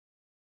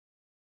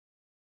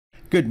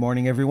Good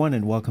morning, everyone,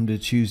 and welcome to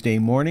Tuesday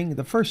morning,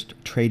 the first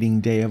trading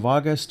day of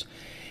August.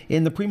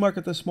 In the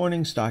pre-market this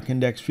morning, stock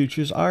index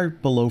futures are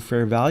below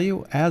fair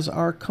value, as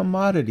are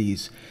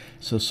commodities.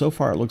 So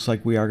far it looks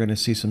like we are going to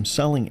see some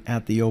selling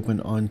at the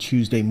open on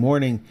Tuesday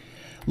morning.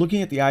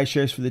 Looking at the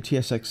iShares for the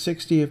TSX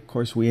 60, of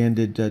course, we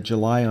ended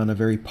July on a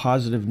very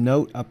positive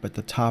note up at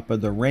the top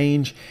of the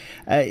range.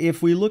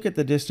 If we look at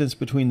the distance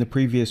between the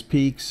previous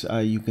peaks,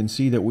 you can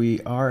see that we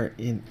are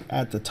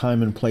at the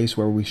time and place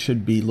where we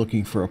should be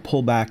looking for a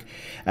pullback.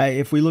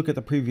 If we look at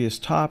the previous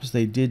tops,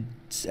 they did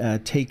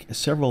take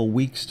several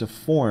weeks to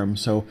form,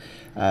 so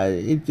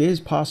it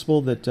is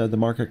possible that the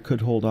market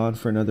could hold on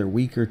for another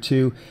week or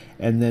two,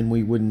 and then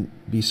we wouldn't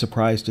be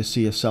surprised to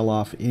see a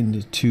sell-off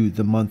into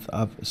the month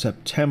of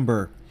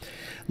September.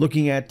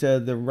 Looking at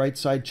the right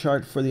side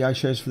chart for the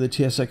iShares for the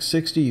TSX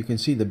 60, you can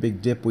see the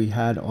big dip we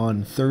had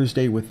on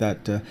Thursday with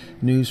that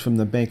news from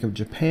the Bank of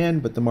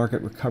Japan, but the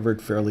market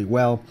recovered fairly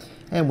well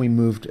and we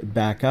moved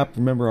back up.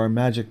 Remember, our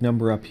magic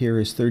number up here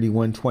is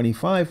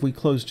 31.25. We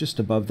closed just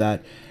above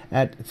that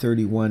at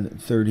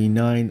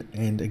 31.39,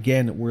 and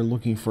again, we're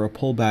looking for a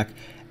pullback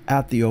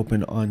at the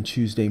open on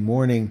Tuesday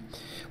morning.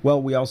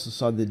 Well, we also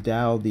saw the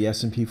Dow, the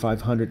S&P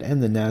 500,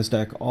 and the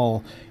Nasdaq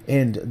all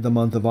end the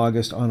month of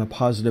August on a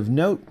positive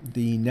note.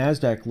 The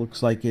Nasdaq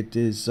looks like it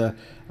is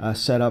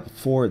set up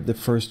for the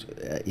first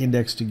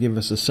index to give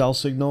us a sell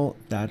signal.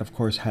 That, of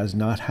course, has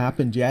not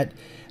happened yet,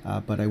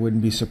 but I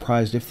wouldn't be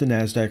surprised if the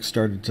Nasdaq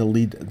started to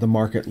lead the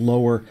market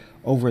lower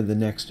over the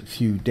next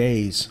few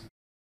days.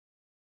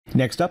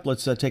 Next up,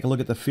 let's take a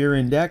look at the fear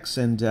index,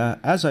 and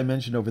as I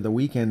mentioned over the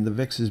weekend, the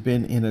VIX has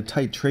been in a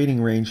tight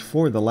trading range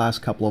for the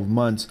last couple of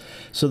months,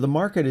 so the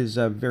market is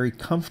very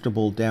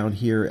comfortable down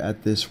here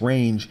at this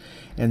range,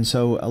 and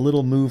so a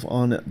little move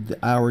on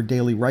our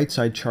daily right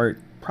side chart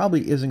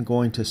probably isn't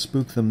going to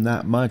spook them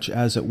that much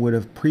as it would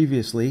have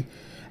previously.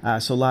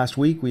 So last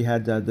week we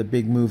had the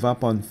big move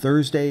up on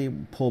Thursday,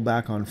 pull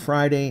back on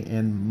Friday,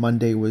 and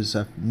Monday was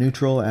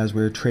neutral as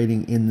we were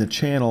trading in the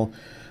channel.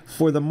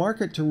 For the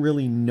market to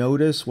really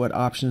notice what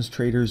options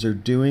traders are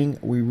doing,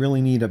 we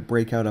really need a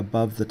breakout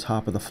above the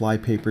top of the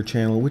flypaper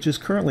channel, which is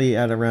currently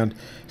at around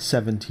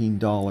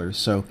 $17.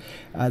 So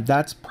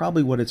that's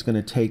probably what it's going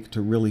to take to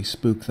really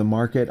spook the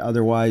market.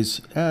 Otherwise,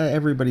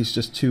 everybody's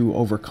just too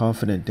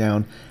overconfident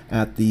down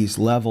at these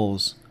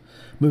levels.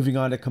 Moving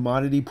on to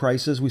commodity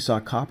prices, we saw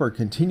copper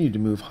continue to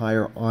move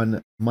higher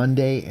on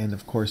Monday, and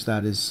of course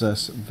that is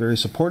very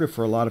supportive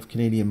for a lot of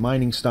Canadian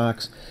mining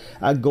stocks.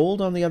 Gold,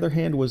 on the other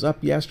hand, was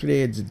up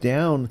yesterday. It's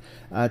down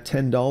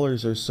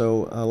 $10 or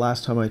so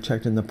last time I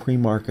checked in the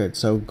pre-market.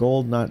 So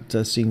gold not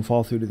seeing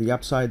fall through to the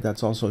upside.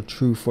 That's also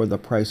true for the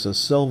price of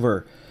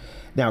silver.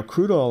 Now,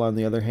 crude oil, on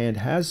the other hand,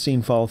 has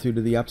seen fall through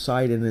to the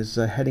upside and is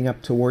heading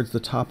up towards the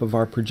top of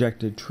our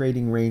projected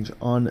trading range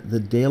on the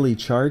daily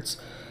charts.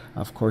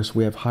 Of course,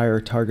 we have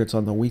higher targets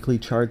on the weekly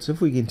charts if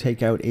we can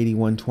take out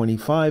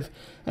 81.25,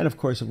 and of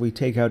course if we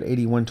take out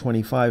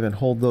 81.25 and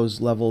hold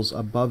those levels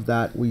above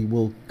that, we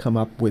will come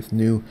up with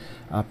new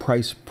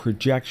price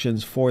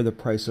projections for the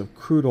price of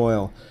crude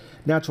oil.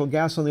 Natural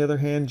gas, on the other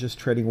hand, just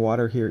treading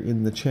water here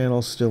in the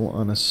channel, still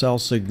on a sell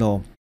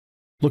signal.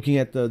 Looking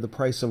at the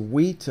price of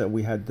wheat,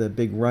 we had the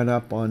big run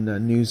up on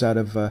news out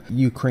of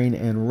Ukraine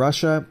and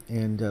Russia,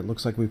 and it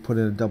looks like we put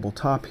in a double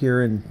top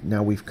here, and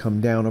now we've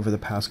come down over the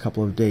past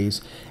couple of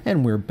days,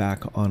 and we're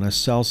back on a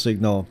sell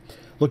signal.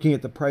 Looking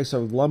at the price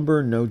of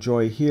lumber, no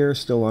joy here,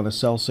 still on a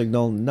sell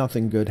signal,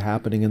 nothing good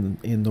happening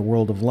in the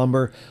world of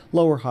lumber,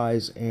 lower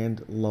highs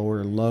and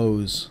lower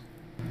lows.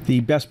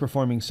 The best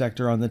performing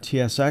sector on the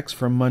TSX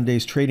from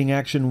Monday's trading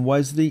action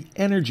was the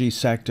energy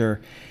sector.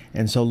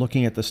 And so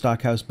looking at the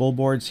Stockhouse bull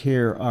boards,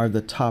 here are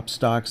the top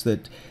stocks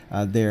that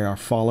they are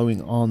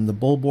following on the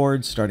bull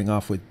board, starting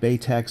off with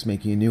Baytex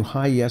making a new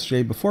high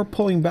yesterday before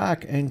pulling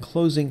back and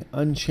closing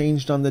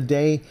unchanged on the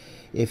day.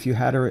 If you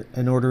had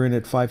an order in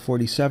at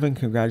 547,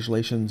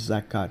 congratulations,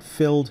 that got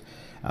filled.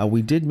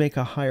 We did make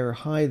a higher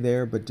high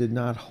there, but did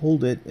not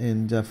hold it.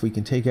 And if we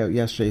can take out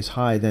yesterday's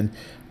high, then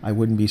I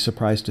wouldn't be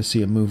surprised to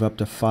see a move up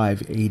to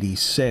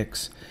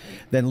 586.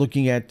 Then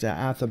looking at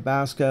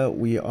Athabasca,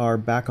 we are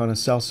back on a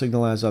sell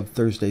signal as of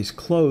Thursday's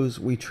close.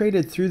 We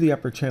traded through the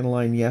upper channel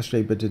line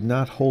yesterday, but did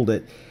not hold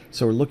it.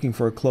 So we're looking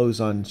for a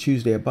close on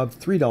Tuesday above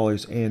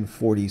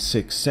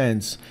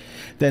 $3.46.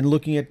 Then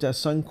looking at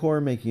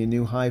Suncor, making a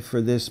new high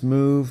for this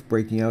move,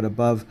 breaking out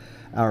above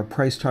our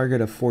price target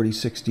of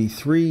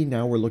 40.63.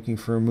 Now we're looking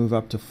for a move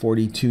up to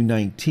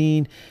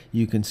 42.19.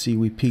 You can see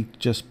we peaked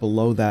just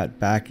below that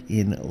back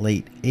in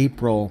late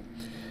April.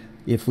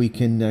 If we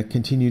can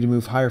continue to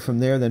move higher from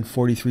there, then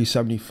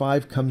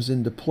 43.75 comes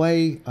into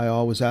play. I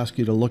always ask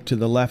you to look to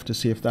the left to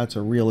see if that's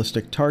a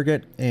realistic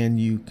target, and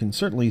you can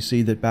certainly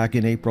see that back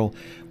in April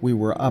we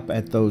were up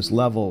at those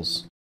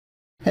levels.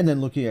 And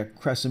then looking at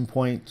Crescent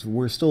Point,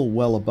 we're still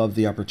well above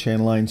the upper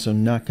channel line, so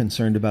not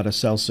concerned about a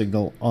sell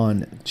signal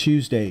on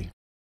Tuesday.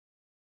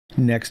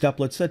 Next up,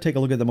 let's take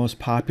a look at the most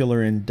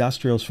popular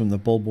industrials from the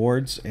bull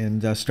boards,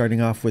 and starting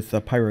off with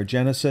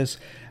Pyrogenesis.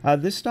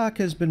 This stock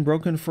has been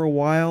broken for a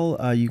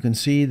while. You can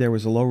see there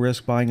was a low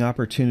risk buying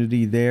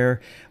opportunity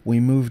there. We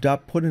moved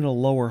up, put in a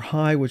lower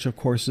high, which of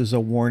course is a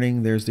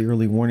warning. There's the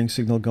early warning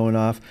signal going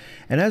off.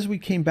 And as we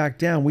came back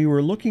down, we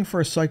were looking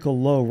for a cycle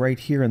low right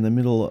here in the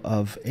middle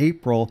of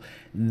April.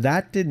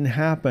 That didn't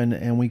happen,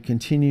 and we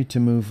continued to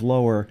move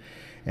lower.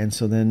 And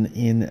so then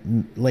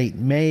in late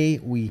May,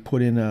 we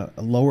put in a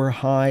lower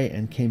high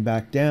and came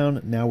back down.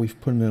 Now we've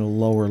put in a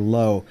lower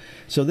low.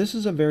 So this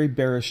is a very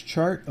bearish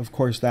chart. Of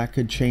course, that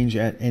could change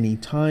at any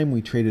time.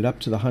 We traded up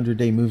to the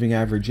 100-day moving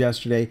average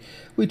yesterday.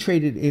 We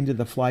traded into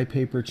the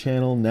flypaper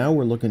channel. Now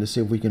we're looking to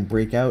see if we can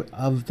break out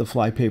of the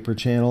flypaper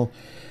channel.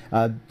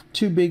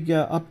 Two big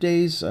up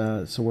days.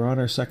 So we're on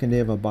our second day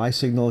of a buy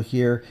signal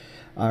here.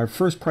 Our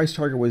first price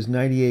target was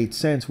 98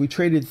 cents. We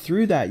traded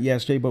through that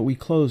yesterday, but we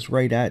closed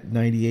right at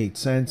 98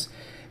 cents.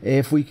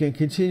 If we can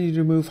continue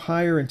to move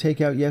higher and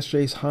take out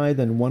yesterday's high,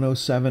 then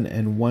 107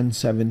 and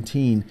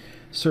 117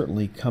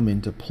 certainly come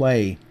into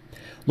play.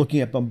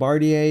 Looking at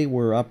Bombardier,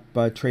 we're up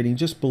trading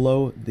just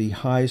below the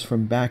highs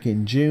from back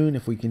in June.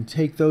 If we can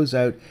take those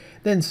out,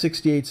 then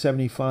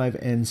 68.75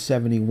 and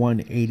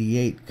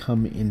 71.88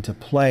 come into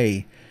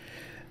play.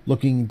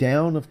 Looking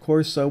down, of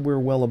course, we're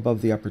well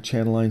above the upper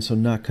channel line, so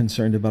not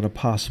concerned about a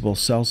possible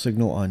sell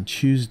signal on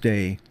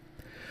Tuesday.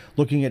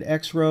 Looking at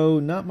XRO,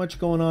 not much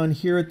going on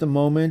here at the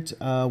moment.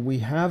 We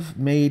have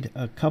made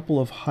a couple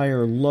of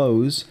higher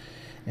lows,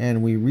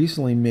 and we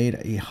recently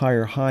made a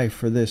higher high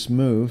for this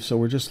move, so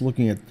we're just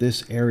looking at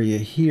this area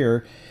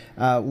here.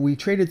 We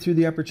traded through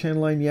the upper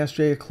channel line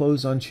yesterday. A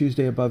close on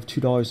Tuesday above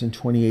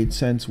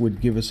 $2.28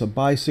 would give us a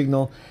buy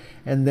signal,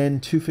 and then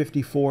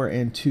 254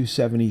 and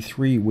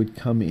 273 would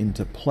come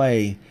into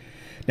play.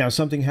 Now,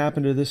 something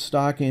happened to this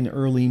stock in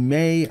early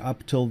May.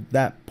 Up till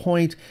that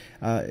point,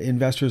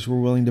 investors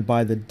were willing to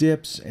buy the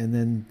dips, and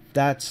then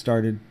that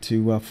started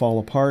to fall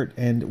apart,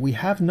 and we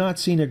have not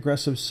seen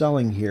aggressive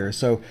selling here.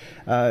 So,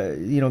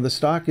 the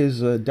stock is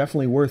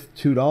definitely worth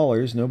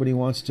 $2. Nobody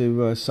wants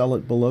to sell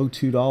it below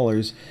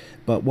 $2,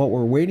 but what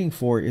we're waiting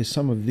for is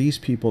some of these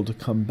people to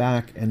come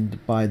back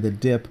and buy the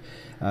dip,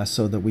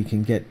 so that we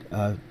can get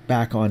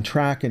back on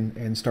track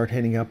and start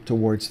heading up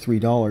towards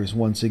 $3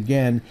 once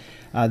again.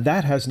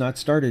 That has not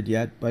started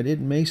yet, but it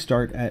may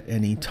start at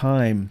any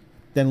time.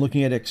 Then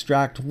looking at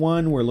Extract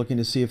 1, we're looking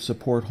to see if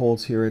support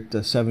holds here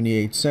at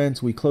 78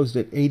 cents. We closed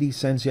at 80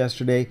 cents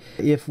yesterday.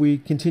 If we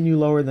continue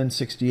lower than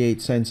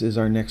 68 cents is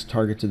our next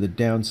target to the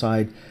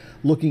downside.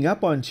 Looking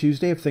up on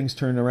Tuesday, if things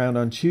turn around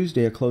on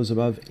Tuesday, a close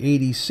above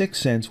 86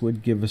 cents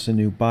would give us a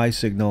new buy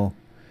signal.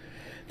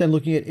 Then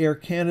looking at Air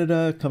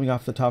Canada, coming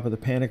off the top of the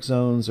panic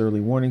zones, early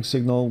warning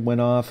signal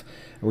went off.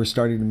 We're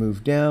starting to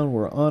move down.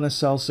 We're on a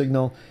sell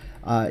signal.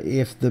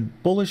 If the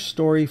bullish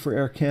story for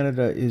Air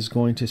Canada is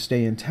going to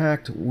stay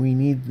intact, we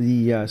need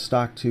the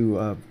stock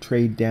to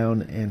trade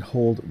down and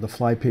hold the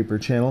flypaper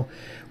channel,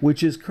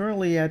 which is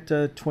currently at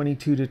 $22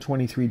 to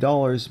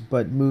 $23,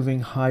 but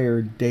moving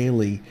higher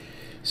daily.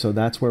 So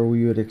that's where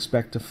we would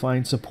expect to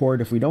find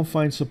support. If we don't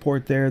find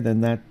support there,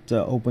 then that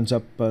opens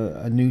up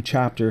a new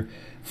chapter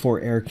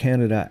for Air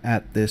Canada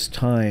at this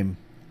time.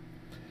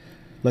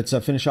 Let's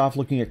finish off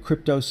looking at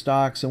crypto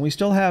stocks, and we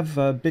still have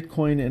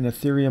Bitcoin and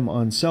Ethereum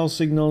on sell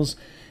signals,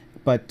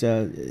 but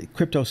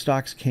crypto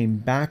stocks came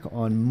back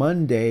on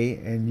Monday,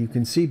 and you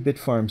can see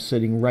Bitfarm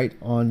sitting right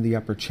on the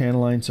upper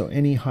channel line, so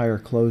any higher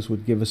close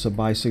would give us a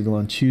buy signal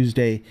on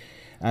Tuesday.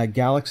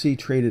 Galaxy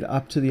traded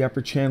up to the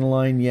upper channel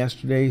line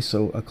yesterday,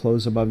 so a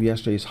close above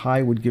yesterday's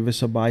high would give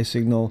us a buy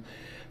signal.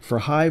 For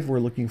Hive, we're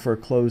looking for a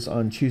close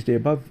on Tuesday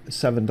above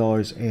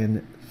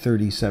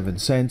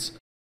 $7.37.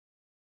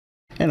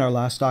 And our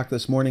last stock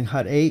this morning,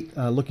 Hut 8,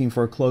 looking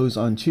for a close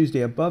on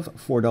Tuesday above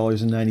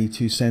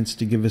 $4.92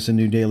 to give us a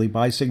new daily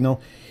buy signal.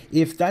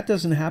 If that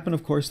doesn't happen,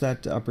 of course,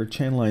 that upper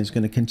channel line is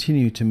going to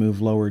continue to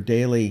move lower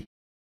daily.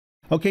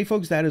 Okay,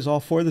 folks, that is all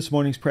for this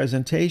morning's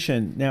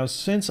presentation. Now,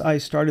 since I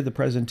started the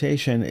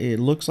presentation, it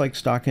looks like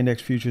stock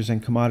index futures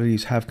and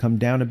commodities have come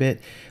down a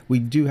bit. We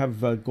do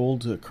have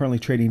gold currently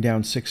trading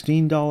down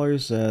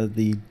 $16.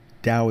 The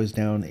Dow is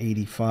down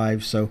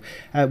 85. So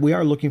we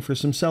are looking for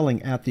some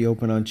selling at the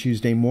open on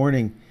Tuesday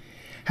morning.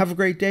 Have a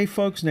great day,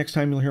 folks. Next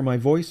time you'll hear my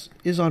voice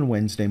is on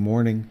Wednesday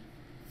morning.